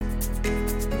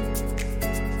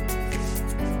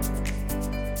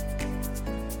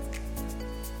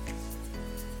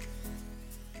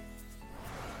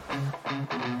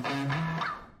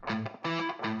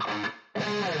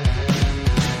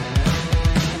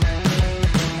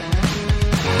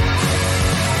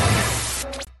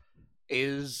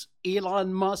Is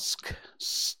Elon Musk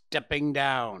stepping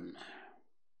down?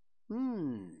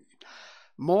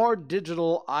 More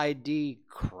digital ID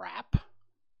crap.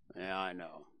 Yeah, I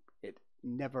know. It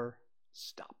never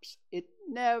stops. It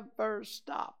never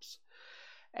stops.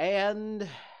 And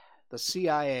the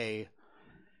CIA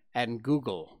and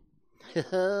Google.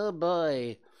 Oh,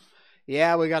 boy.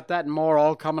 Yeah, we got that and more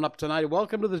all coming up tonight.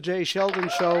 Welcome to the Jay Sheldon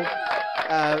Show.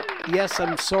 Yes,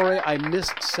 I'm sorry I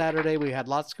missed Saturday. We had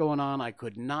lots going on. I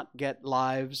could not get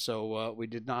live, so we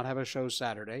did not have a show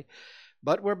Saturday.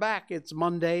 But we're back. It's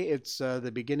Monday. It's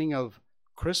the beginning of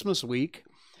Christmas week.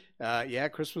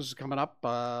 Christmas is coming up.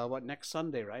 Next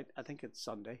Sunday, right? I think it's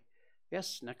Sunday.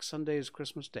 Yes, next Sunday is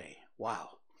Christmas Day.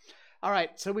 Wow. All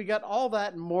right, so we got all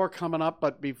that and more coming up.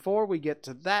 But before we get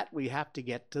to that, we have to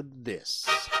get to this.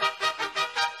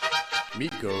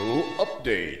 Miko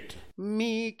Update.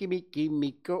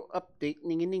 Miko Update.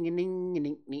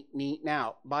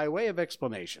 Now, by way of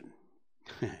explanation,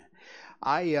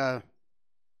 I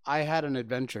had an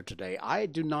adventure today. I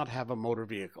do not have a motor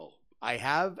vehicle. I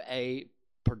have a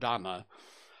Pradana,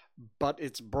 but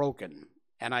it's broken,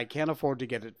 and I can't afford to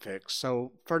get it fixed.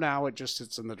 So for now, it just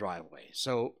sits in the driveway.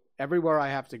 So everywhere I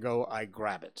have to go, I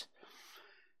grab it.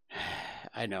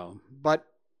 I know, but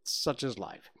such is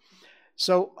life.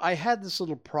 So I had this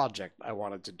little project I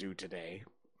wanted to do today,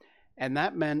 and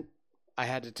that meant I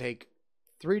had to take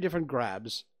 3 different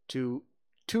grabs to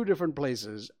 2 different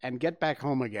places and get back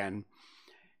home again.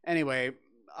 Anyway,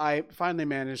 I finally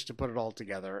managed to put it all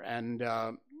together, and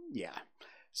yeah.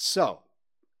 So,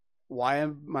 why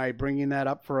am I bringing that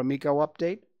up for a Miko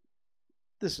update?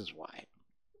 This is why.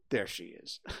 There she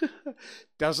is.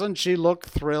 Doesn't she look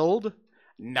thrilled?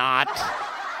 Not.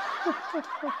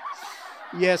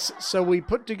 Yes, so we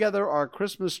put together our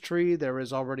Christmas tree. There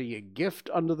is already a gift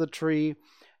under the tree.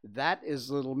 That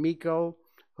is little Miko,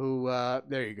 who,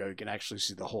 there you go. You can actually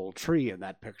see the whole tree in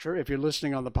that picture. If you're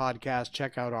listening on the podcast,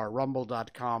 check out our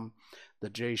rumble.com, the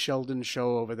Jay Sheldon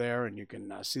Show over there, and you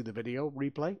can see the video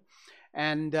replay.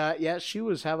 And, she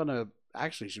was having a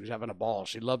ball.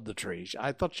 She loved the tree.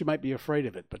 I thought she might be afraid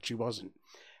of it, but she wasn't.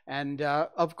 And,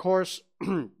 of course,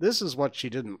 this is what she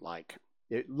didn't like.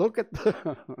 Look at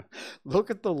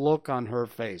the look on her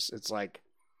face. It's like,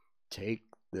 take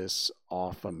this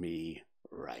off of me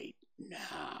right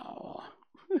now.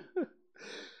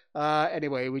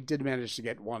 Anyway, we did manage to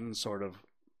get one sort of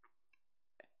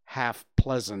half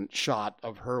pleasant shot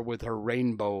of her with her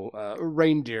rainbow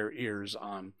reindeer ears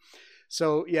on.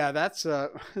 So yeah, that's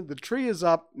the tree is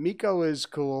up. Miko is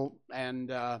cool,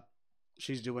 and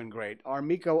she's doing great. Our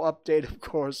Miko update, of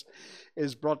course,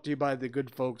 is brought to you by the good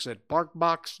folks at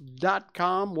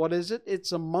BarkBox.com. What is it?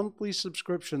 It's a monthly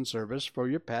subscription service for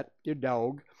your pet, your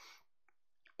dog.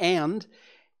 And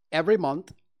every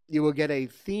month, you will get a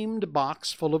themed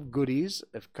box full of goodies,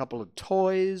 a couple of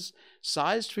toys,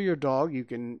 sized for your dog. You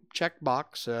can check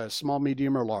box, small,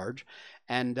 medium, or large,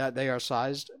 and they are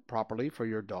sized properly for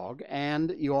your dog.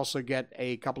 And you also get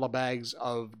a couple of bags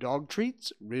of dog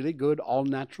treats, really good, all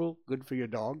natural, good for your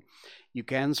dog. You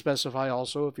can specify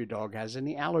also if your dog has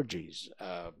any allergies,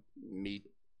 meat,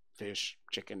 fish,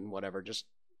 chicken, whatever. Just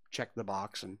check the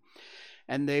box,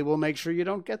 and they will make sure you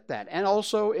don't get that. And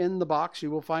also in the box,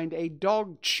 you will find a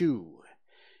dog chew.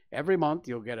 Every month,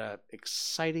 you'll get an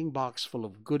exciting box full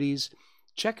of goodies.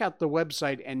 Check out the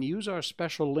website and use our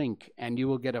special link, and you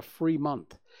will get a free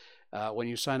month when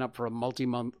you sign up for a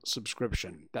multi-month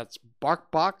subscription. That's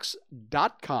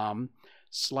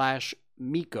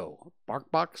BarkBox.com/Miko.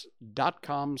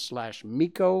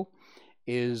 BarkBox.com/Miko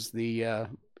is the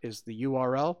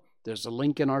URL. There's a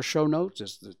link in our show notes.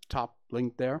 It's the top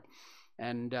link there.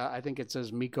 And I think it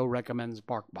says Miko recommends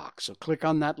BarkBox. So click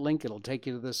on that link. It'll take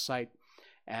you to this site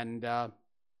and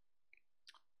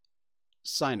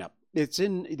sign up. It's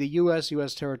in the U.S.,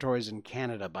 U.S. territories, and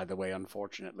Canada, by the way,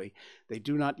 unfortunately. They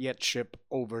do not yet ship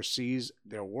overseas.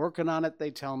 They're working on it, they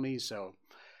tell me. So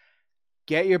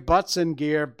get your butts in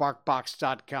gear,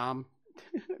 BarkBox.com.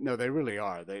 No, they really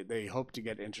are. They hope to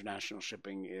get international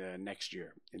shipping next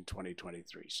year in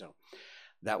 2023. So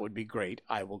that would be great.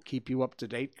 I will keep you up to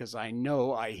date because I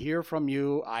know I hear from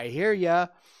you. I hear ya.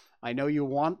 I know you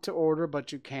want to order,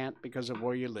 but you can't because of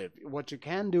where you live. What you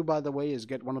can do, by the way, is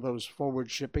get one of those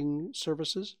forward shipping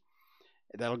services.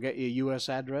 That'll get you a U.S.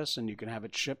 address, and you can have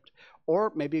it shipped.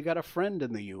 Or maybe you got a friend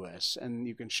in the U.S., and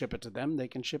you can ship it to them. They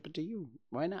can ship it to you.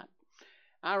 Why not?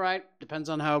 All right. Depends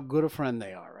on how good a friend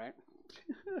they are, right?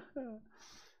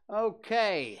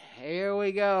 Okay. Here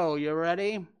we go. You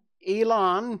ready?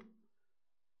 Elon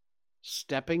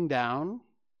stepping down.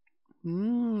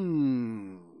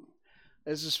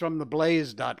 This is from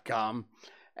theblaze.com.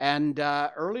 And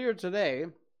earlier today,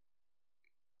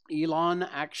 Elon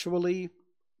actually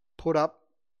put up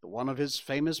one of his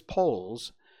famous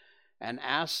polls and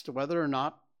asked whether or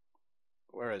not,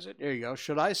 where is it? There you go.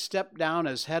 Should I step down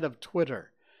as head of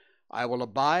Twitter? I will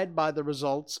abide by the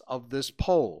results of this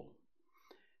poll.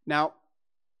 Now,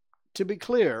 to be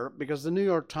clear, because the New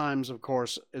York Times, of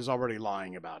course, is already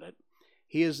lying about it,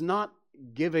 he is not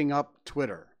giving up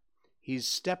Twitter. He's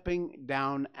stepping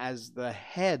down as the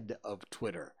head of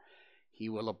Twitter. He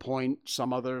will appoint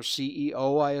some other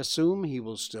CEO, I assume. He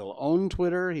will still own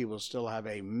Twitter. He will still have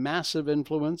a massive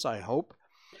influence, I hope.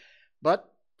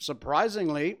 But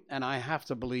surprisingly, and I have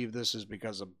to believe this is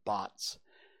because of bots,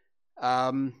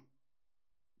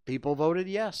 people voted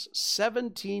yes.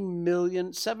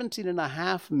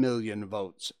 17.5 million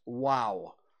votes.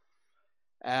 Wow.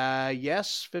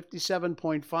 Yes,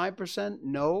 57.5%.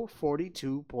 No,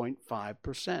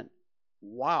 42.5%.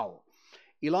 Wow.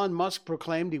 Elon Musk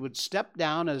proclaimed he would step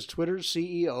down as Twitter's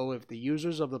CEO if the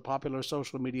users of the popular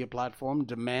social media platform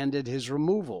demanded his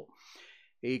removal.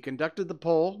 He conducted the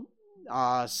poll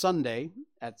Sunday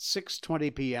at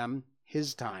 6:20 p.m.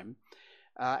 his time,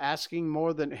 asking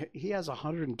more than, he has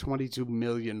 122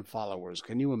 million followers.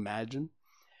 Can you imagine?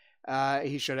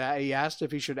 He asked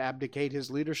if he should abdicate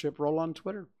his leadership role on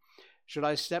Twitter. Should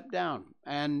I step down?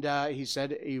 And he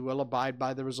said he will abide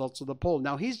by the results of the poll.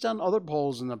 Now, he's done other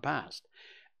polls in the past,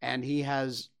 and he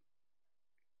has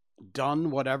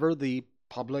done whatever the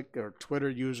public or Twitter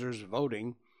users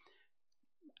voting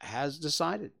has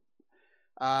decided.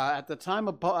 At the time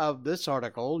of this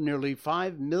article, nearly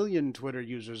 5 million Twitter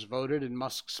users voted in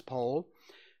Musk's poll.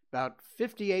 About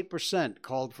 58%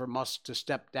 called for Musk to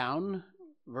step down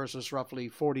versus roughly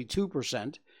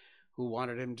 42% who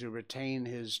wanted him to retain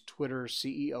his Twitter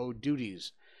CEO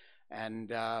duties. And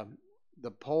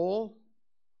the poll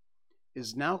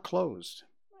is now closed.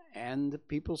 And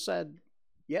people said,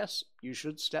 yes, you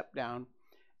should step down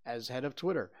as head of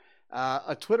Twitter.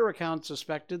 A Twitter account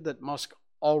suspected that Musk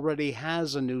already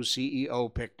has a new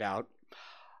CEO picked out.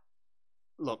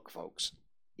 Look, folks,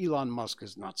 Elon Musk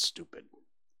is not stupid.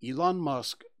 Elon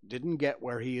Musk didn't get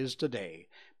where he is today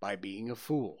by being a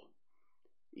fool.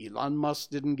 Elon Musk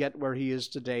didn't get where he is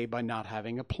today by not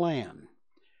having a plan.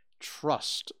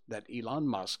 Trust that Elon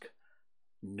Musk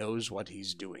knows what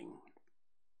he's doing.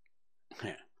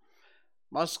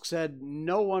 Musk said,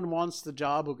 no one wants the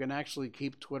job who can actually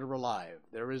keep Twitter alive.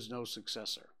 There is no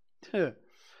successor.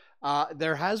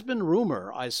 There has been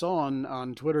rumor, I saw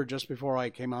on Twitter just before I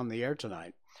came on the air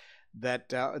tonight, that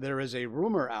there is a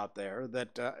rumor out there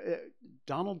that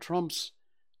Donald Trump's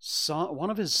son, one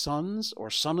of his sons or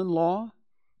son-in-law,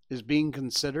 is being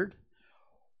considered.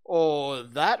 Oh,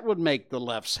 that would make the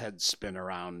left's head spin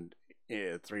around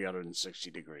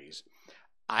 360 degrees.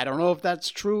 I don't know if that's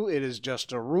true. It is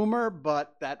just a rumor,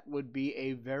 but that would be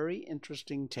a very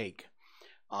interesting take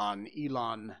on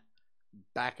Elon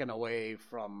backing away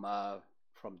from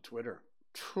Twitter.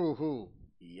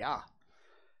 Yeah.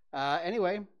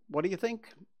 Anyway, what do you think?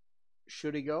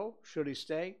 Should he go? Should he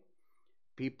stay?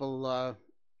 People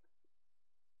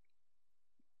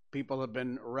have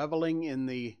been reveling in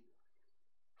the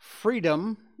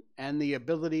freedom and the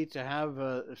ability to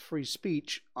have free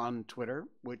speech on Twitter,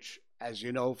 which, as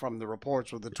you know from the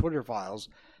reports with the Twitter files,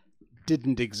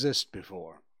 didn't exist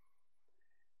before.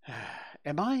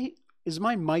 Is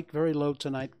my mic very low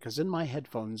tonight? Because in my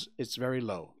headphones, it's very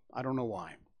low. I don't know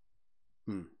why.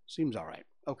 Seems all right.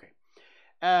 Okay.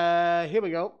 Here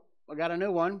we go. I got a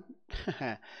new one.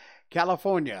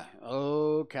 California.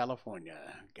 Oh, California.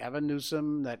 Gavin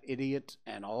Newsom, that idiot,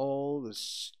 and all the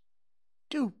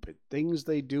stupid things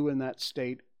they do in that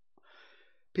state.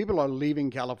 People are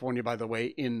leaving California, by the way,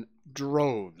 in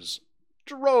droves.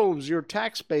 Droves. Your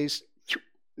tax base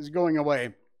is going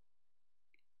away.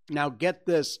 Now get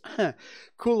this.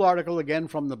 Cool article again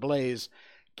from The Blaze.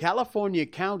 California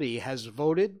County has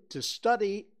voted to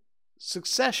study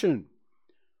succession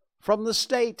from the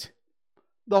state.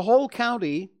 The whole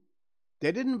county,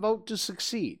 they didn't vote to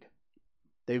succeed.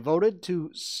 They voted to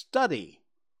study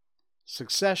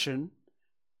succession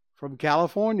from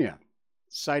California,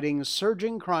 citing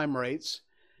surging crime rates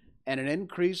and an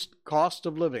increased cost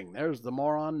of living. There's the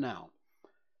moron now.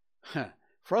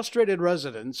 Frustrated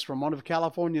residents from one of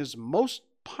California's most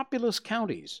populous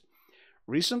counties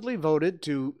recently voted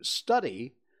to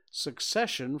study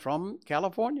succession from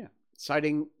California,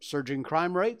 citing surging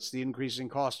crime rates, the increasing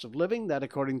cost of living, that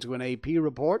according to an AP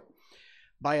report,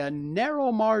 by a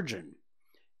narrow margin,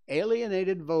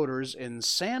 alienated voters in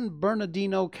San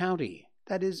Bernardino County,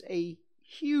 that is a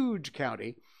huge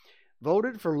county,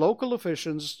 voted for local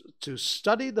officials to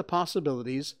study the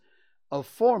possibilities of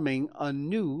forming a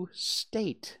new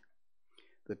state.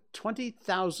 The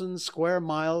 20,000 square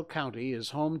mile county is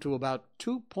home to about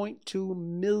 2.2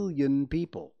 million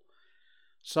people.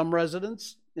 Some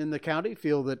residents in the county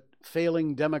feel that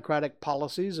failing Democratic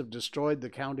policies have destroyed the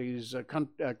county's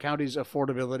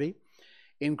affordability,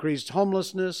 increased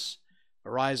homelessness,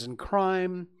 a rise in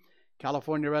crime.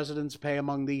 California residents pay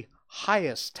among the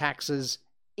highest taxes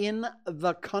in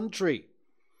the country.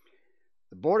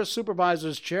 The Board of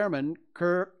Supervisors chairman,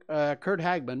 Kurt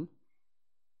Hagman,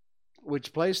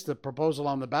 which placed the proposal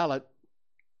on the ballot,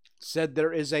 said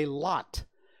there is a lot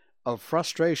of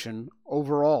frustration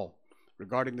overall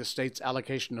regarding the state's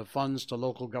allocation of funds to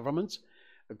local governments.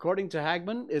 According to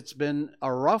Hagman, it's been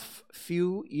a rough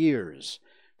few years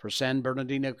for San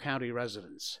Bernardino County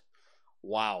residents.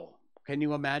 Wow. Can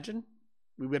you imagine?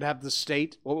 We would have the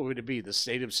state, what would it be, the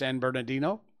state of San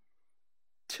Bernardino?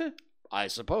 I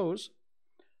suppose.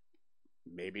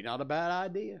 Maybe not a bad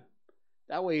idea.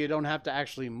 That way you don't have to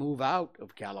actually move out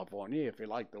of California if you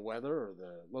like the weather or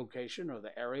the location or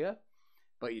the area,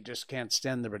 but you just can't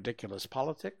stand the ridiculous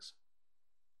politics.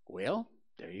 Well,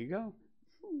 there you go.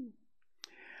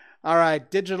 All right,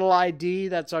 digital ID,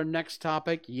 that's our next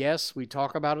topic. Yes, we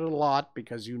talk about it a lot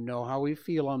because you know how we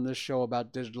feel on this show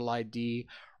about digital ID.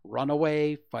 Run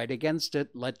away, fight against it.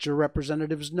 Let your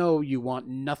representatives know you want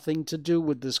nothing to do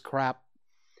with this crap.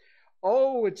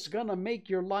 Oh, it's going to make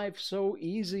your life so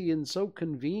easy and so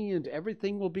convenient.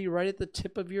 Everything will be right at the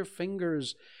tip of your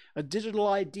fingers. A digital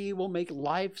ID will make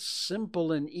life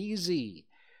simple and easy.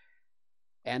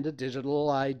 And a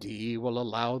digital ID will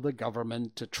allow the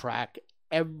government to track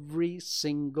every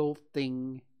single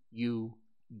thing you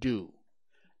do.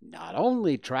 Not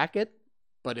only track it,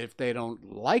 but if they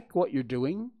don't like what you're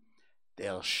doing,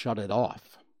 they'll shut it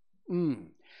off.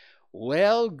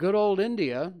 Well, good old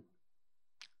India.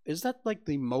 Is that like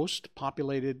the most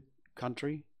populated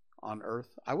country on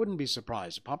Earth? I wouldn't be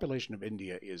surprised. The population of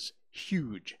India is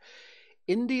huge.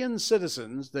 Indian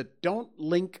citizens that don't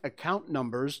link account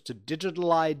numbers to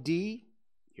digital ID,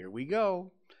 here we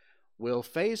go, will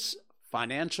face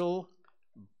financial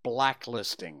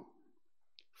blacklisting,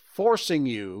 forcing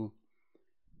you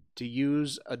to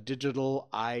use a digital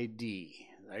ID.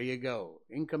 There you go.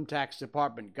 Income Tax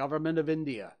Department, Government of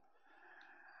India.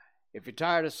 If you're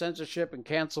tired of censorship and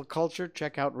cancel culture,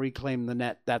 check out Reclaim the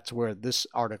Net. That's where this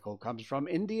article comes from.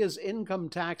 India's Income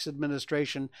Tax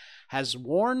Administration has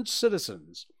warned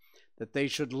citizens that they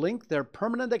should link their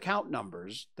permanent account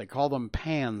numbers. They call them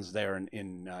PANs there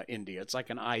in India. It's like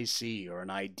an IC or an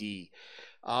ID.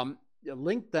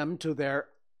 Link them to their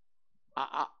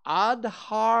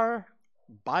Aadhaar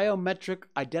biometric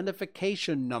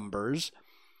identification numbers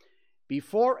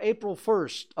before April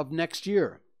 1st of next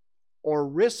year, or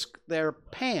risk their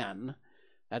PAN,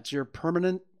 that's your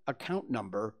permanent account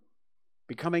number,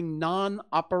 becoming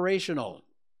non-operational.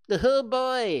 Oh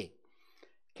boy!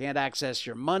 Can't access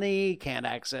your money, can't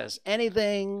access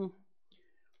anything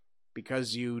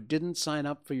because you didn't sign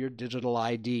up for your digital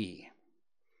ID.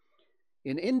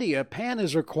 In India, PAN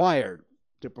is required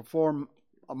to perform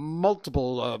a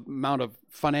multiple amount of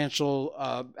financial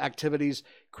activities,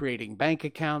 creating bank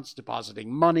accounts, depositing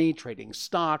money, trading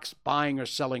stocks, buying or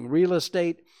selling real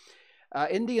estate.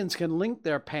 Indians can link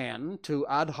their PAN to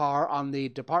Aadhaar on the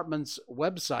department's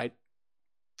website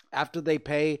after they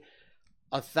pay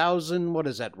 1,000,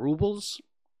 rubles,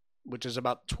 which is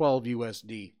about 12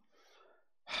 USD.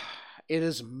 It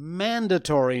is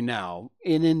mandatory now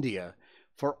in India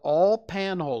for all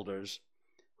PAN holders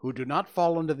who do not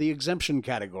fall into the exemption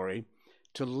category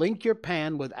to link your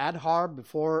PAN with Aadhaar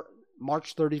before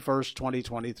March 31st,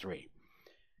 2023.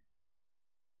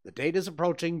 The date is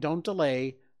approaching. Don't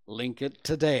delay. Link it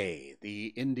today,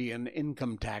 the Indian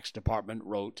Income Tax Department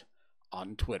wrote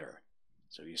on Twitter.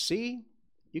 So you see,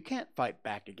 you can't fight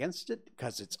back against it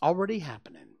because it's already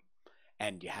happening.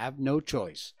 And you have no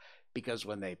choice, because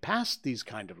when they passed these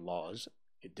kind of laws,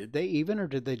 did they even, or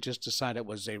did they just decide it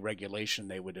was a regulation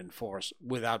they would enforce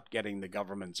without getting the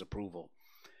government's approval?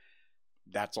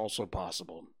 That's also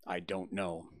possible. I don't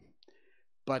know.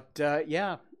 But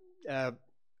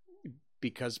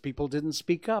because people didn't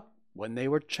speak up when they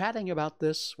were chatting about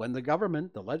this, when the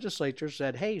government, the legislature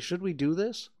said, hey, should we do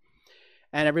this?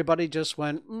 And everybody just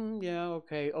went, yeah,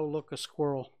 okay. Oh, look, a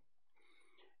squirrel.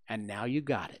 And now you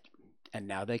got it. And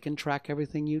now they can track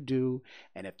everything you do.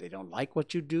 And if they don't like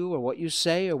what you do or what you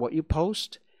say or what you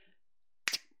post,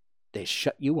 they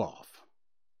shut you off.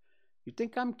 You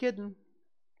think I'm kidding?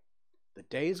 The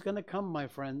day is going to come, my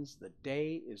friends. The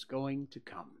day is going to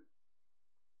come.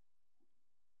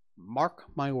 Mark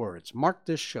my words. Mark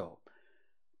this show.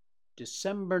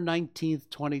 December 19th,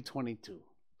 2022.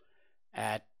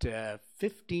 At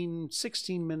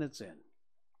 16 minutes in.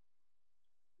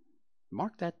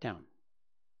 Mark that down.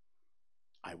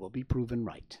 I will be proven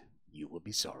right. You will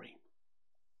be sorry.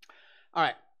 All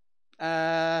right.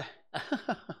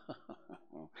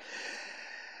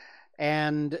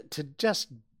 And to just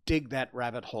dig that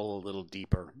rabbit hole a little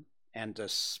deeper and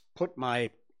to put my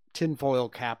tinfoil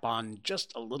cap on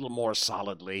just a little more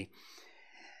solidly,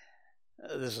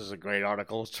 this is a great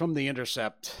article. It's from The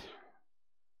Intercept.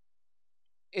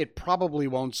 It probably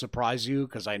won't surprise you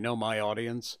because I know my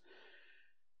audience.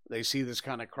 They see this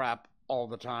kind of crap all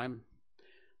the time.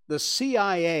 The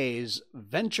CIA's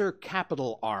venture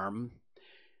capital arm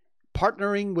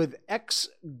partnering with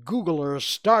ex-Googler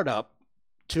startup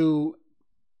to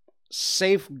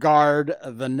safeguard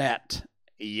the net.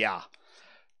 Yeah.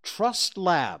 Trust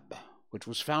Lab, which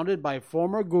was founded by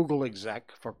former Google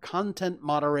exec for content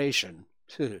moderation,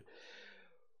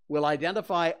 will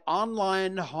identify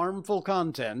online harmful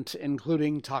content,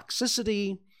 including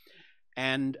toxicity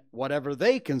and whatever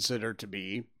they consider to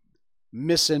be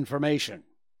misinformation.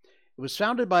 It was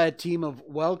founded by a team of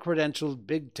well-credentialed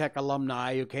big tech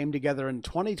alumni who came together in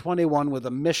 2021 with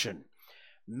a mission: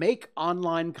 make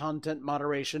online content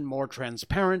moderation more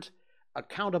transparent,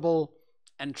 accountable,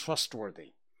 and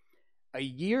trustworthy. A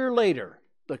year later,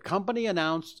 the company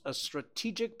announced a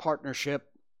strategic partnership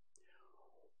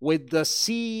with the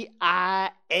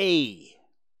CIA,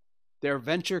 their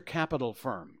venture capital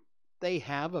firm. They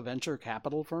have a venture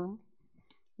capital firm?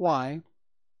 Why?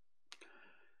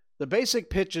 The basic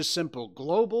pitch is simple.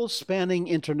 Global spanning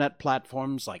internet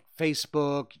platforms like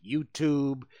Facebook,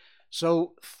 YouTube,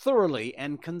 so thoroughly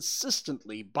and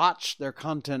consistently botch their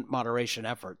content moderation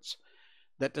efforts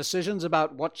that decisions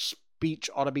about what speech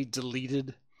ought to be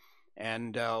deleted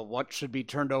and what should be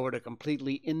turned over to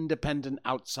completely independent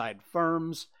outside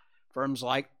firms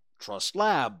like Trust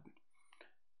Lab.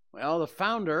 Well, the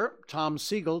founder, Tom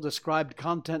Siegel, described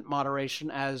content moderation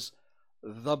as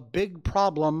the big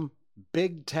problem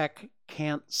big tech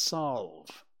can't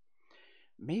solve.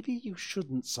 Maybe you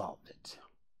shouldn't solve it.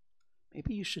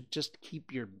 Maybe you should just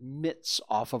keep your mitts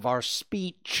off of our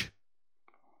speech.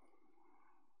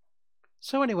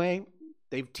 So anyway,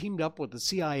 they've teamed up with the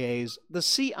CIA's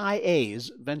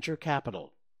venture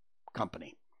capital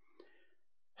company.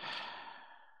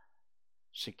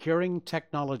 Securing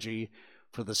technology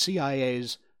for the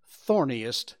CIA's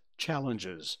thorniest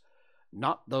challenges,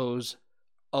 not those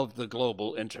of the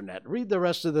global internet. Read the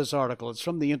rest of this article. It's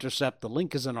from The Intercept. The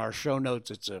link is in our show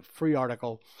notes. It's a free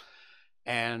article.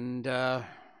 And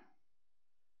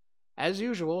as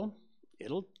usual,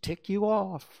 it'll tick you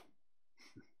off.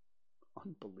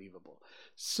 Unbelievable.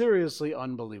 Seriously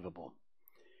unbelievable.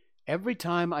 Every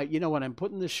time when I'm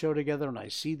putting this show together and I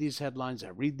see these headlines, I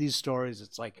read these stories,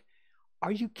 it's like,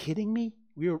 are you kidding me?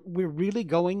 We're really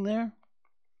going there?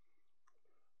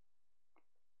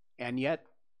 And yet,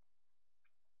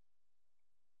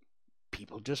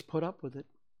 people just put up with it.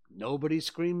 Nobody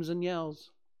screams and yells.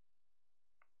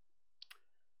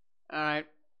 All right,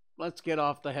 let's get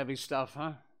off the heavy stuff,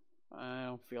 huh? I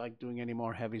don't feel like doing any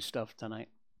more heavy stuff tonight.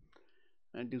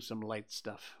 I do some light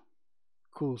stuff.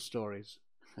 Cool stories.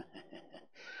 Oh,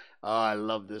 I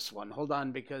love this one. Hold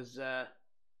on, because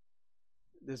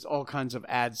there's all kinds of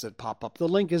ads that pop up. The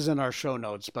link is in our show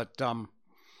notes, but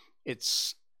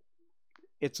it's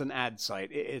an ad site.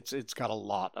 It's got a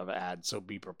lot of ads, so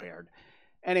be prepared.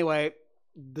 Anyway,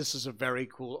 this is a very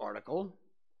cool article.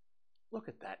 Look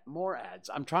at that, more ads.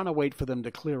 I'm trying to wait for them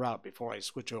to clear out before I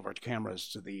switch over cameras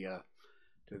to the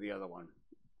other one.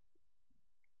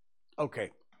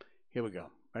 Okay, here we go.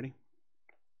 Ready?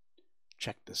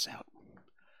 Check this out.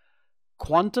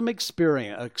 Quantum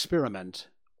experiment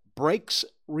breaks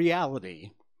reality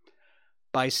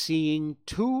by seeing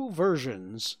two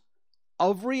versions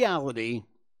of reality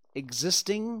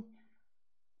existing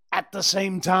at the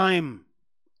same time.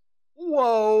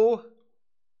 Whoa!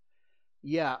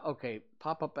 Yeah, okay,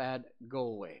 pop-up ad, go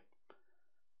away.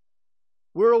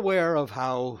 We're aware of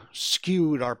how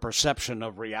skewed our perception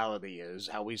of reality is,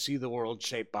 how we see the world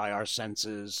shaped by our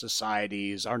senses,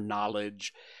 societies, our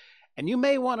knowledge, and you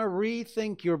may want to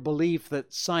rethink your belief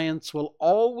that science will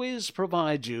always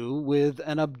provide you with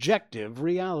an objective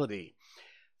reality.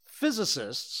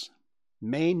 Physicists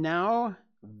may now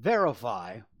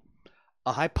verify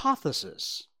a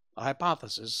hypothesis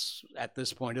at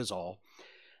this point is all,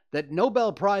 that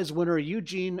Nobel Prize winner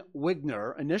Eugene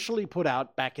Wigner initially put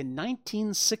out back in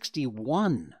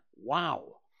 1961. Wow.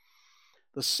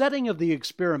 The setting of the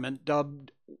experiment,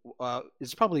 dubbed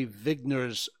is probably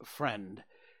Wigner's friend.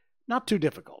 Not too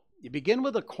difficult. You begin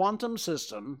with a quantum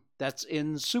system that's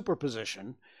in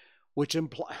superposition, which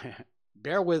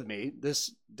bear with me,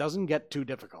 this doesn't get too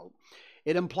difficult.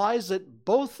 It implies that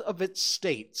both of its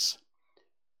states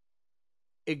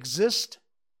exist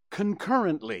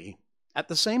concurrently at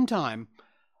the same time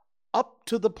up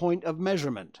to the point of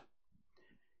measurement.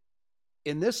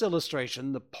 In this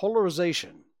illustration, the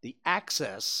polarization, the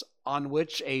axis on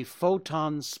which a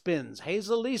photon spins.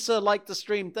 Hazel Lisa liked the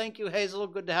stream. Thank you, Hazel.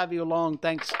 Good to have you along.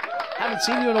 Thanks. Haven't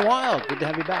seen you in a while. Good to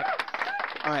have you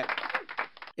back. All right.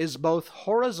 Is both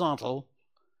horizontal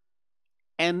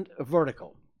and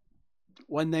vertical.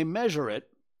 When they measure it,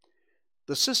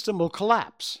 the system will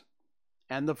collapse,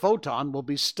 and the photon will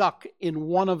be stuck in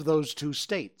one of those two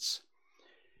states.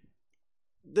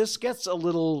 This gets a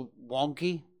little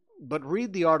wonky, but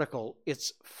read the article.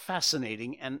 It's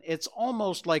fascinating, and it's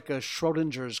almost like a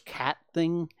Schrodinger's cat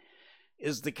thing.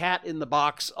 Is the cat in the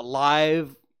box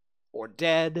alive or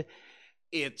dead?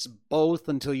 It's both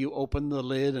until you open the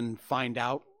lid and find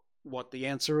out what the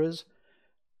answer is.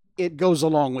 It goes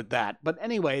along with that. But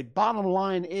anyway, bottom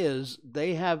line is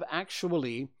they have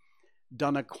actually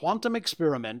done a quantum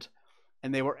experiment,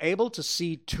 and they were able to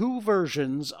see two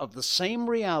versions of the same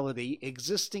reality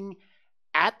existing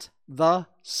at the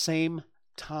same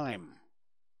time.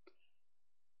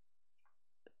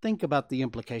 Think about the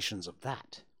implications of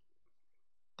that.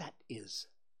 That is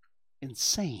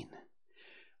insane.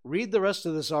 Read the rest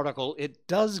of this article. It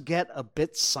does get a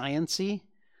bit science-y.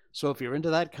 So if you're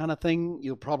into that kind of thing,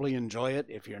 you'll probably enjoy it.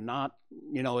 If you're not,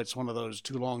 it's one of those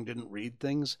too long didn't read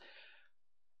things.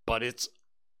 But it's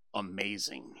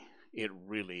amazing. It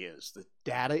really is. The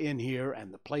data in here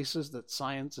and the places that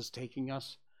science is taking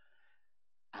us,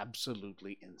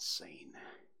 absolutely insane.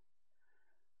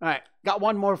 All right, got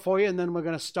one more for you, and then we're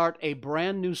going to start a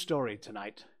brand new story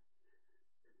tonight.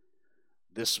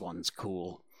 This one's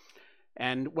cool.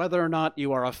 And whether or not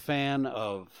you are a fan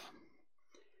of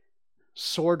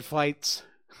sword fights,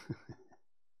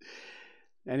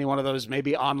 any one of those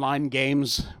maybe online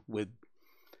games with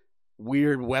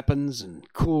weird weapons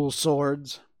and cool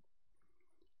swords,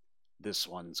 this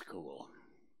one's cool.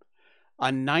 A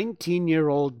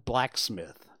 19-year-old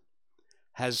blacksmith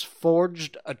has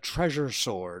forged a treasure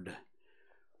sword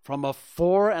from a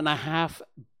 4.5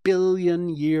 billion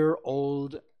year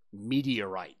old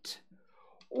meteorite.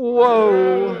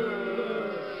 Whoa!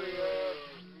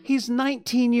 He's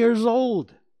 19 years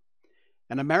old.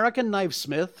 An American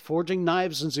knifesmith, forging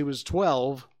knives since he was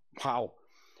 12. Wow.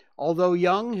 Although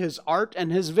young, his art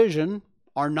and his vision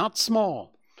are not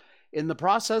small. In the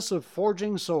process of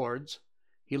forging swords,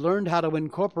 he learned how to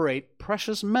incorporate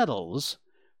precious metals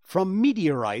from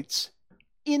meteorites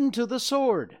into the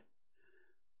sword.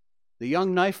 The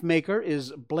young knife maker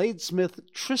is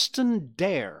bladesmith Tristan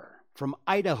Dare from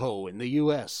Idaho in the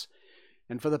U.S.,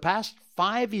 and for the past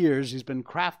 5 years he's been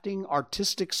crafting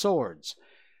artistic swords.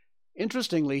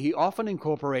 Interestingly, he often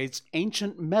incorporates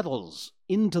ancient metals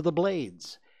into the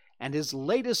blades, and his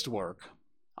latest work,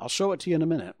 I'll show it to you in a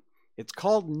minute, it's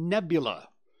called Nebula.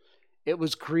 It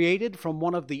was created from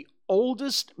one of the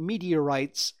oldest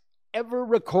meteorites ever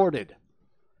recorded,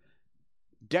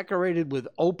 decorated with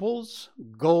opals,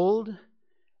 gold,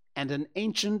 and an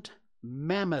ancient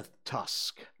mammoth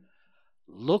tusk.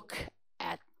 Look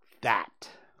at that.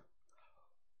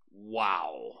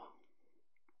 Wow.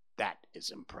 That is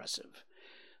impressive.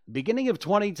 Beginning of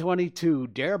 2022,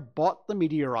 Dare bought the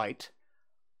meteorite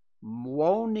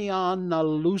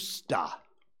Monianalusta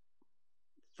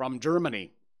from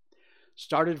Germany.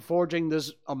 Started forging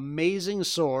this amazing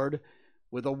sword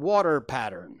with a water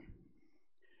pattern.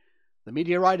 The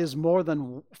meteorite is more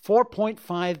than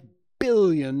 4.5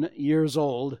 billion years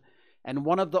old and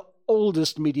one of the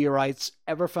oldest meteorites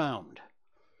ever found.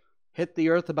 Hit the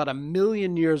Earth about 1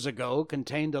 million years ago,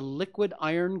 contained a liquid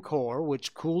iron core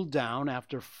which cooled down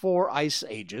after 4 ice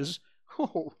ages,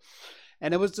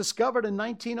 and it was discovered in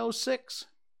 1906.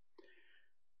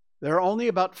 There are only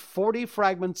about 40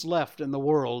 fragments left in the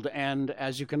world, and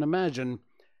as you can imagine,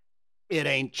 it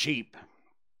ain't cheap.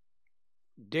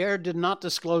 Dare did not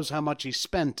disclose how much he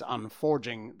spent on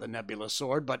forging the Nebula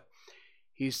sword, but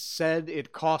he said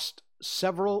it cost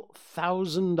several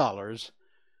 $1,000s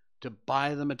to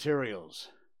buy the materials.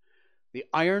 The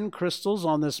iron crystals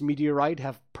on this meteorite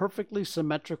have perfectly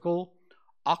symmetrical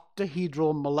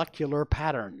octahedral molecular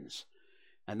patterns,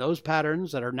 and those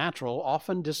patterns that are natural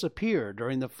often disappear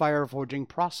during the fire forging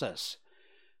process.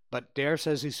 But Dare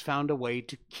says he's found a way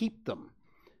to keep them.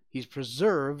 He's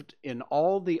preserved in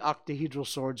all the octahedral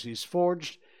swords he's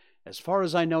forged. As far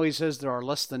as I know, he says there are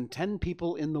less than 10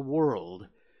 people in the world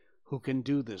who can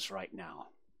do this right now.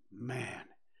 Man,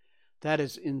 that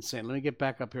is insane. Let me get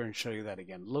back up here and show you that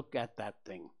again. Look at that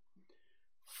thing.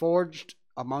 Forged,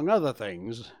 among other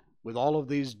things, with all of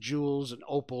these jewels and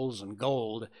opals and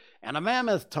gold and a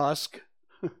mammoth tusk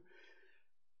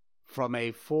from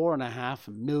a 4.5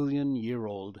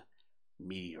 million-year-old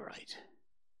meteorite.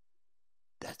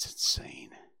 That's insane.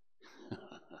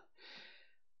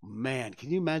 Man,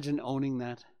 can you imagine owning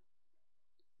that?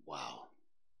 Wow.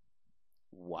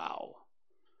 Wow.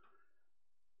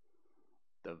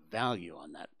 The value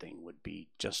on that thing would be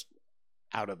just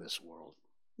out of this world.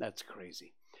 That's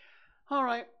crazy. All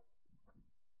right.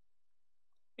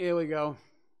 Here we go.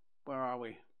 Where are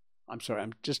we? I'm sorry,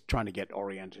 I'm just trying to get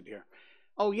oriented here.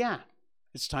 Oh, yeah.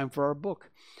 It's time for our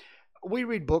book. We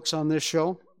read books on this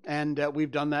show, and we've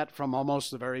done that from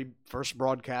almost the very first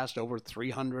broadcast, over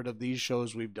 300 of these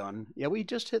shows we've done. Yeah, we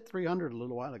just hit 300 a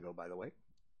little while ago, by the way.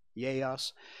 Yay,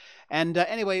 us. And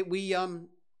anyway, we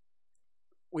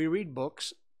read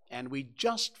books, and we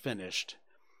just finished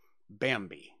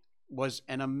Bambi. Was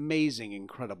an amazing,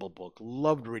 incredible book.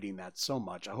 Loved reading that so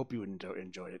much. I hope you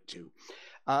enjoyed it too.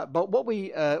 But what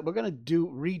we're going to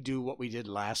redo what we did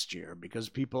last year, because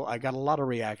I got a lot of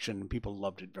reaction and people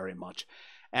loved it very much.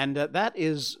 And that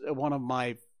is one of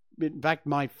my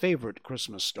favorite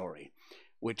Christmas story,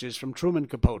 which is from Truman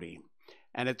Capote.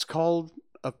 And it's called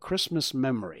A Christmas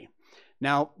Memory.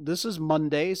 Now, this is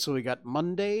Monday, so we got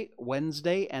Monday,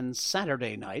 Wednesday, and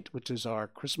Saturday night, which is our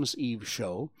Christmas Eve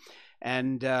show.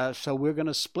 And so we're going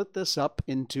to split this up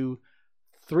into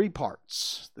 3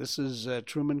 parts. This is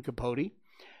Truman Capote,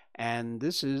 and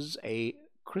this is A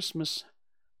Christmas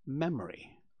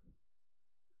Memory.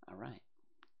 All right.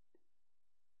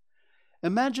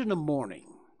 Imagine a morning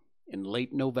in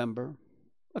late November,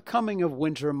 a coming of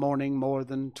winter morning more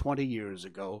than 20 years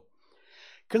ago.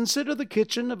 Consider the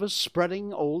kitchen of a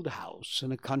spreading old house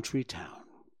in a country town.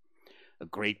 A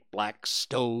great black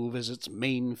stove is its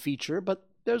main feature, but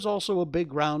there's also a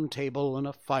big round table and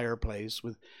a fireplace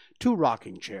with 2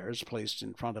 rocking chairs placed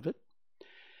in front of it.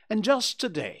 And just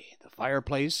today, the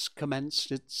fireplace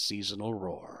commenced its seasonal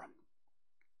roar.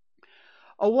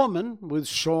 A woman with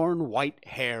shorn white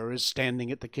hair is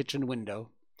standing at the kitchen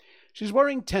window. She's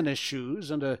wearing tennis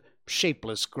shoes and a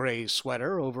shapeless gray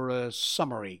sweater over a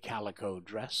summery calico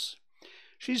dress.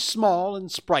 She's small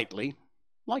and sprightly,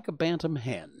 like a bantam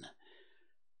hen.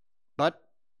 But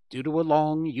due to a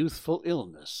long, youthful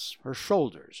illness, her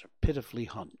shoulders are pitifully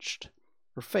hunched.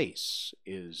 Her face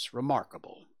is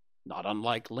remarkable, not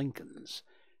unlike Lincoln's,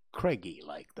 craggy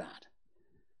like that.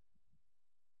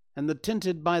 And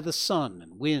tinted by the sun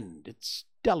and wind, it's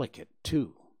delicate,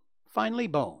 too, finely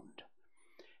boned.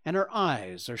 And her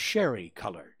eyes are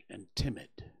sherry-colored and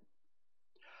timid.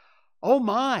 "Oh,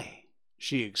 my!"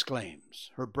 she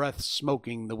exclaims, her breath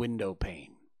smoking the window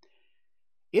pane.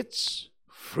 "It's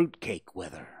fruitcake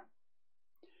weather."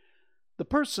 The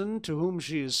person to whom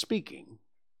she is speaking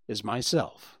is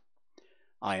myself.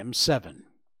 I am 7.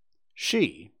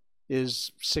 She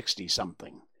is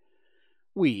 60-something.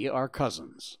 We are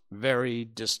cousins, very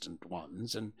distant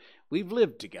ones, and we've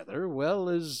lived together, well,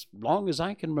 as long as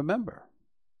I can remember.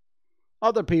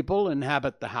 Other people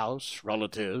inhabit the house,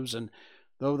 relatives, and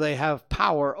though they have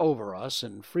power over us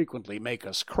and frequently make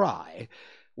us cry,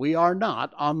 we are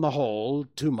not, on the whole,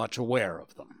 too much aware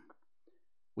of them.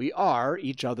 We are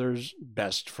each other's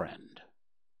best friend.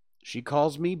 She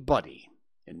calls me Buddy,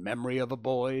 in memory of a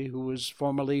boy who was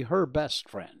formerly her best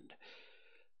friend.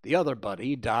 The other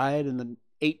Buddy died in the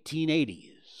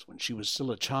 1880s, when she was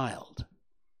still a child.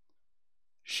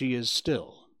 She is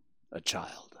still a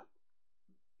child.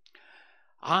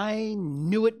 "I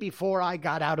knew it before I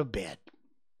got out of bed,"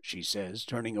 she says,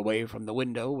 turning away from the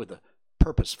window with a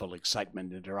purposeful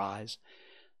excitement in her eyes.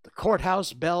 "The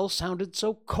courthouse bell sounded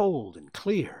so cold and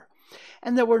clear,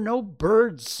 and there were no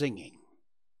birds singing.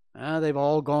 They've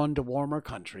all gone to warmer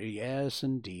country, yes,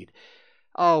 indeed.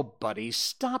 Oh, Buddy,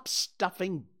 stop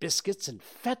stuffing biscuits and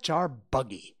fetch our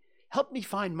buggy. Help me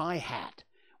find my hat.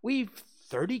 We've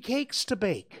 30 cakes to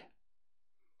bake."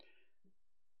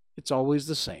 It's always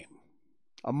the same.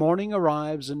 A morning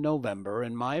arrives in November,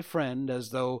 and my friend,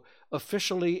 as though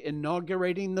officially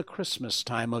inaugurating the Christmas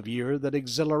time of year that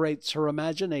exhilarates her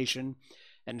imagination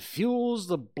and fuels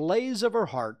the blaze of her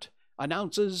heart,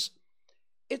 announces,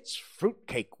 "It's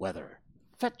fruitcake weather.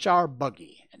 Fetch our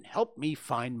buggy and help me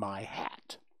find my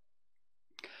hat."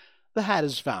 The hat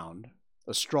is found,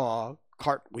 a straw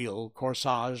cartwheel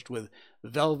corsaged with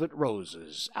velvet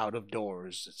roses out of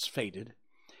doors. It's faded.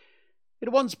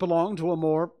 It once belonged to a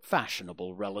more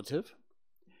fashionable relative.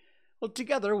 Well,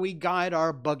 together we guide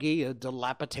our buggy, a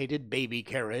dilapidated baby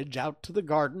carriage, out to the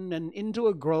garden and into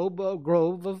a grove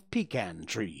of pecan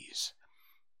trees.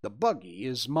 The buggy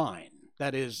is mine.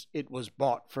 That is, it was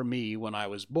bought for me when I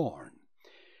was born.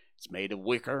 It's made of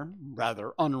wicker,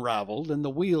 rather unraveled, and the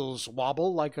wheels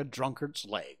wobble like a drunkard's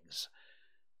legs.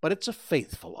 But it's a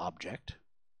faithful object.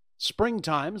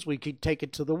 Springtimes we could take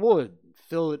it to the wood,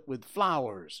 fill it with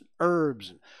flowers, herbs,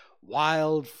 and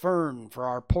wild fern for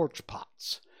our porch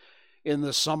pots. In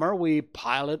the summer we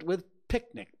pile it with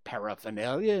picnic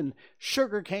paraphernalia and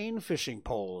sugarcane fishing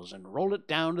poles and roll it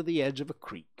down to the edge of a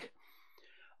creek.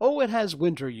 Oh, it has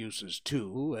winter uses,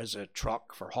 too, as a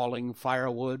truck for hauling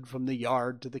firewood from the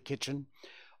yard to the kitchen,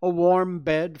 a warm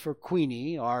bed for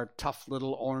Queenie, our tough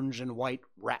little orange and white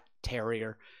rat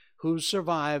terrier, who's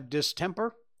survived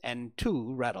distemper and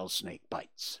 2 rattlesnake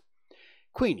bites.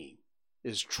 Queenie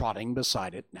is trotting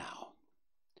beside it now.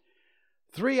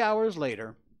 3 hours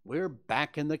later, we're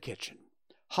back in the kitchen,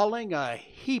 hulling a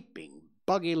heaping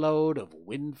buggy load of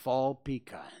windfall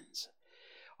pecans.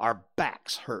 Our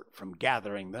backs hurt from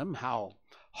gathering them, how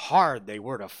hard they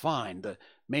were to find, the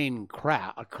main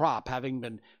crop having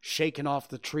been shaken off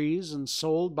the trees and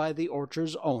sold by the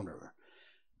orchard's owner,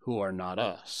 who are not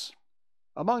us.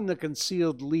 Among the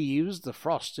concealed leaves, the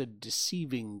frosted,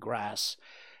 deceiving grass,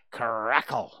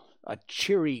 crackle, a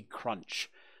cheery crunch,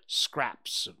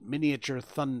 scraps of miniature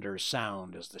thunder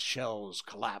sound as the shells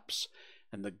collapse,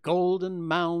 and the golden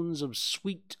mounds of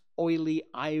sweet, oily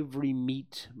ivory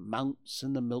meat mounts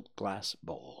in the milk-glass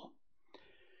bowl.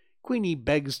 Queenie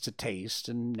begs to taste,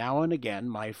 and now and again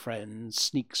my friend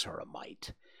sneaks her a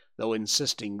mite, though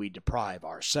insisting we deprive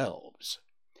ourselves.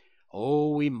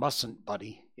 Oh, we mustn't,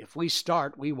 buddy. If we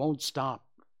start, we won't stop,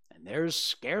 and there's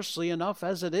scarcely enough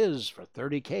as it is for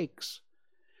 30 cakes.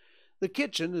 The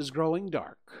kitchen is growing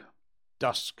dark.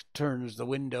 Dusk turns the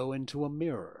window into a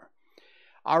mirror.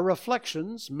 Our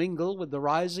reflections mingle with the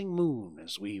rising moon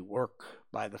as we work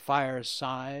by the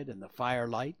fireside and the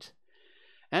firelight,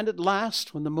 and at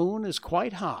last, when the moon is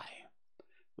quite high,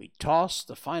 we toss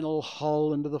the final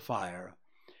hull into the fire,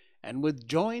 and with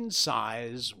joined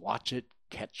sighs watch it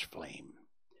catch flame.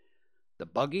 The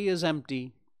buggy is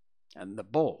empty, and the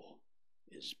bowl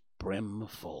is brim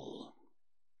full.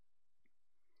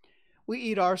 We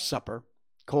eat our supper,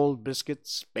 cold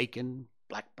biscuits, bacon,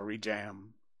 blackberry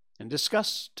jam, and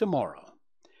discuss tomorrow.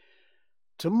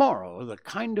 Tomorrow, the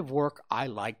kind of work I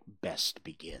like best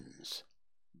begins.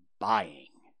 Buying.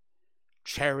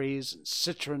 Cherries and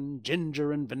citron,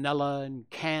 ginger and vanilla, and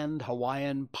canned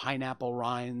Hawaiian pineapple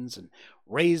rinds, and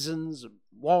raisins, and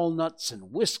walnuts,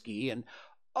 and whiskey, and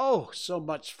oh, so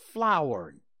much flour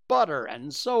and butter,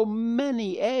 and so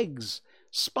many eggs,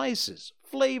 spices,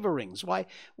 flavorings. Why,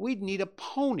 we'd need a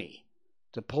pony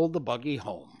to pull the buggy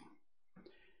home.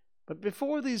 But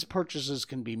before these purchases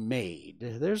can be made,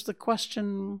 there's the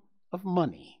question of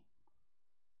money.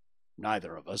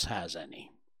 Neither of us has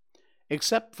any,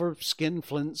 except for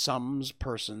skinflint sums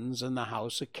persons in the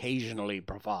house occasionally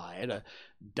provide. A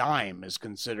dime is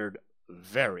considered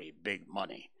very big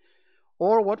money,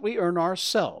 or what we earn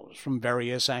ourselves from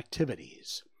various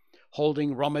activities,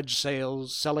 holding rummage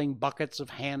sales, selling buckets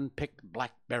of hand-picked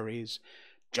blackberries,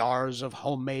 jars of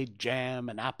homemade jam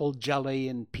and apple jelly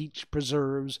and peach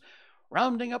preserves,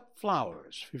 rounding up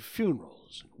flowers for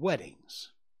funerals and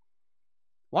weddings.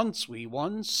 Once we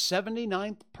won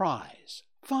 79th prize,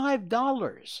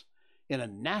 $5, in a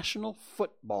national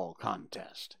football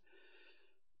contest.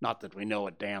 Not that we know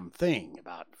a damn thing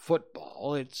about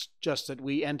football, it's just that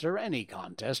we enter any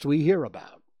contest we hear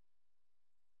about.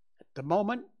 At the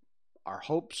moment, our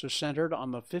hopes are centered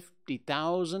on the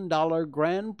 $50,000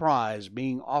 grand prize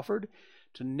being offered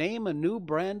to name a new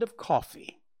brand of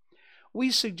coffee.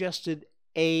 We suggested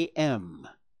AM,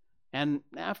 and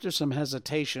after some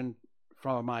hesitation,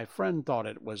 for my friend thought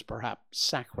it was perhaps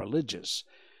sacrilegious,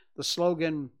 the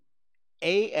slogan,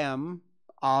 AM,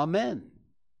 Amen.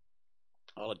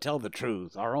 Well, to tell the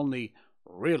truth, our only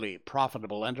really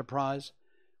profitable enterprise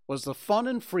was the Fun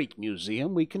and Freak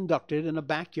Museum we conducted in a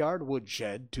backyard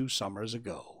woodshed 2 summers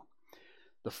ago.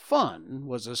 The fun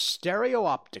was a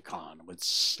stereopticon with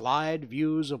slide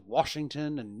views of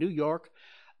Washington and New York,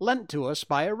 lent to us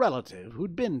by a relative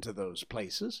who'd been to those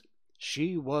places.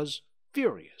 She was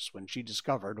furious when she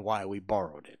discovered why we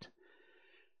borrowed it.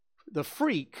 The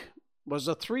freak was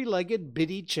a 3-legged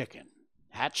bitty chicken,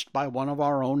 hatched by one of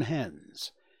our own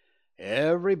hens.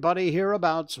 Everybody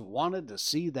hereabouts wanted to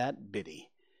see that bitty.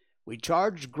 We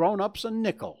charged grown-ups a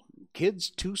nickel, kids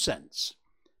 2 cents.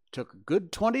 Took a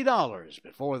good $20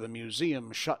 before the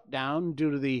museum shut down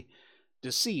due to the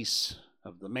decease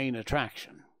of the main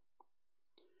attraction.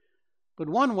 But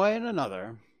one way and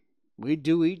another, we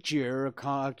do each year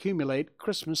accumulate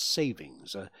Christmas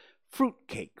savings, a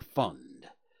fruitcake fund.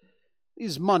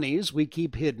 These monies we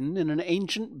keep hidden in an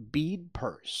ancient bead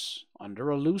purse, under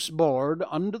a loose board,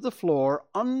 under the floor,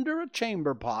 under a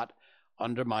chamber pot,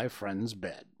 under my friend's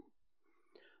bed.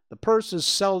 The purse is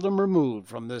seldom removed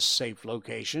from this safe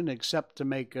location except to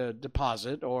make a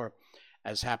deposit or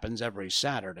as happens every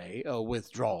Saturday, a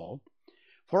withdrawal.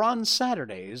 For on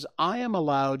Saturdays, I am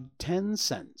allowed 10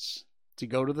 cents to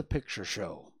go to the picture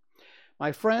show.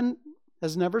 My friend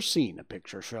has never seen a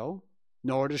picture show,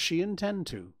 nor does she intend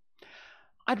to.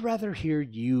 I'd rather hear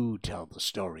you tell the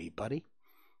story, buddy.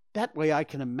 That way I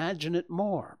can imagine it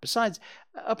more. Besides,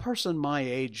 a person my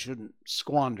age shouldn't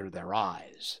squander their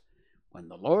eyes. When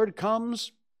the Lord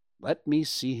comes, let me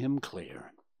see him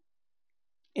clear.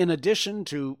 In addition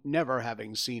to never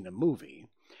having seen a movie,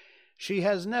 she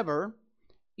has never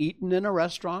eaten in a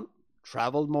restaurant,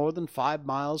 traveled more than 5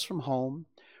 miles from home,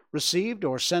 received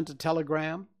or sent a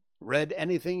telegram, read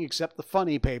anything except the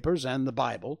funny papers and the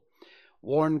Bible,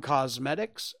 worn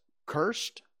cosmetics,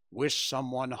 cursed, wished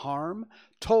someone harm,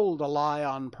 told a lie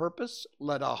on purpose,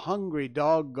 let a hungry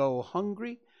dog go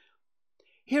hungry.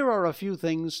 Here are a few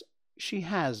things she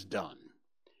has done.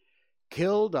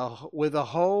 Killed with a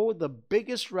hoe the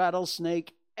biggest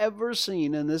rattlesnake ever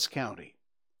seen in this county.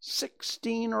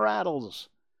 16 rattles.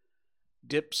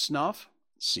 Dipped snuff,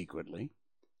 secretly.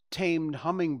 Tamed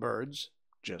hummingbirds,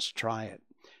 just try it,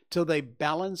 till they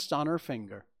balanced on her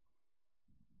finger.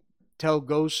 Tell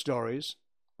ghost stories.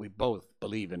 We both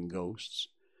believe in ghosts.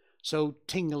 So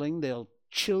tingling they'll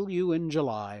chill you in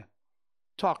July.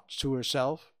 Talks to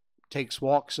herself, takes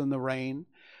walks in the rain,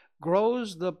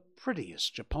 grows the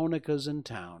prettiest japonicas in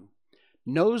town,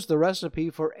 knows the recipe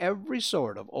for every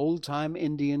sort of old-time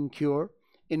Indian cure,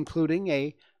 including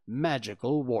a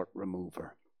magical wart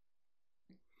remover.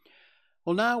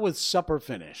 Well, now with supper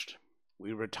finished,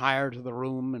 we retire to the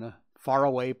room in a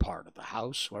faraway part of the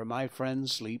house where my friend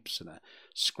sleeps in a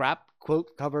scrap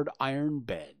quilt-covered iron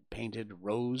bed painted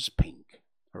rose pink,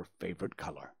 her favorite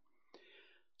color.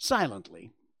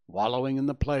 Silently, wallowing in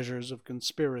the pleasures of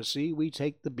conspiracy, we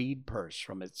take the bead purse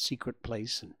from its secret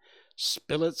place and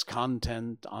spill its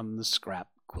content on the scrap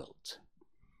quilt.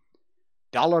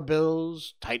 Dollar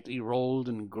bills, tightly rolled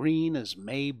and green as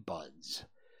May buds.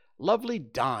 Lovely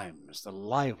dimes, the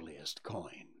liveliest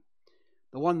coin.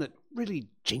 The one that really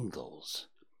jingles.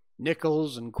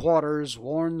 Nickels and quarters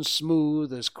worn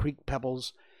smooth as creek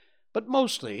pebbles, but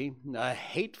mostly a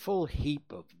hateful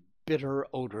heap of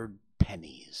bitter-odored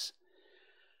pennies.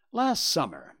 Last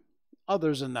summer,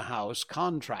 others in the house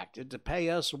contracted to pay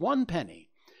us 1 penny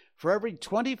for every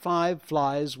 25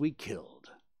 flies we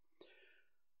killed.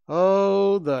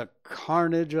 Oh, the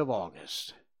carnage of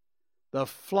August. The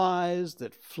flies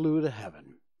that flew to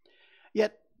heaven.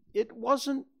 Yet it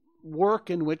wasn't work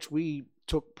in which we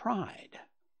took pride.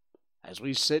 As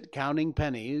we sit counting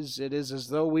pennies, it is as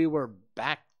though we were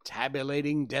back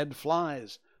tabulating dead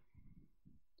flies.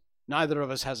 Neither of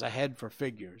us has a head for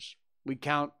figures. We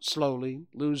count slowly,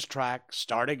 lose track,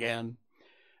 start again.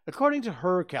 According to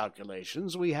her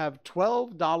calculations, we have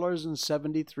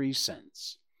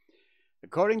 $12.73.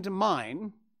 According to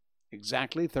mine,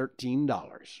 exactly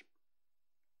 $13.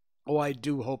 Oh, I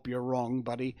do hope you're wrong,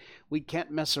 buddy. We can't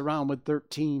mess around with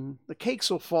 13. The cakes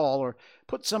will fall or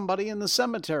put somebody in the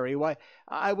cemetery. Why,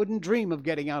 I wouldn't dream of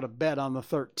getting out of bed on the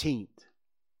 13th.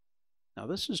 Now,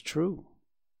 this is true.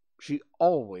 She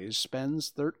always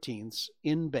spends 13ths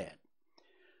in bed.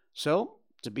 So,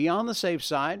 to be on the safe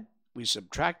side, we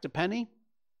subtract a penny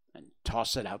and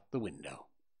toss it out the window.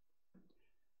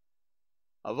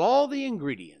 Of all the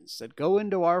ingredients that go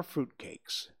into our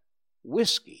fruitcakes,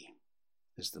 whiskey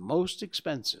is the most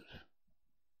expensive,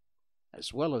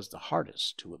 as well as the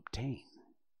hardest to obtain.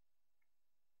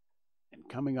 And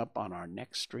coming up on our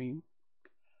next stream,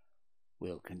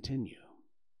 we'll continue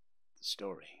the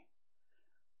story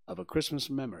of A Christmas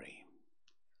Memory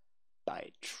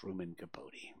by Truman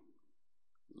Capote.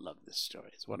 Love this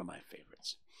story. It's one of my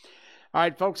favorites. All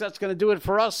right, folks, that's going to do it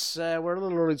for us. We're a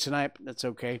little early tonight, but that's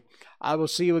okay. I will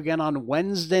see you again on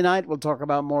Wednesday night. We'll talk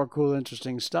about more cool,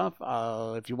 interesting stuff.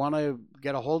 If you want to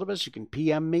get a hold of us, you can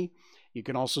PM me. You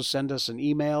can also send us an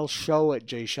email,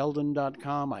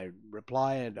 show@jsheldon.com. I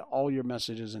reply to all your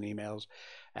messages and emails,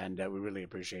 and we really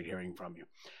appreciate hearing from you.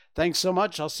 Thanks so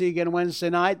much. I'll see you again Wednesday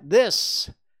night. This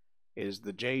is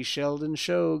the Jay Sheldon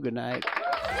Show. Good night.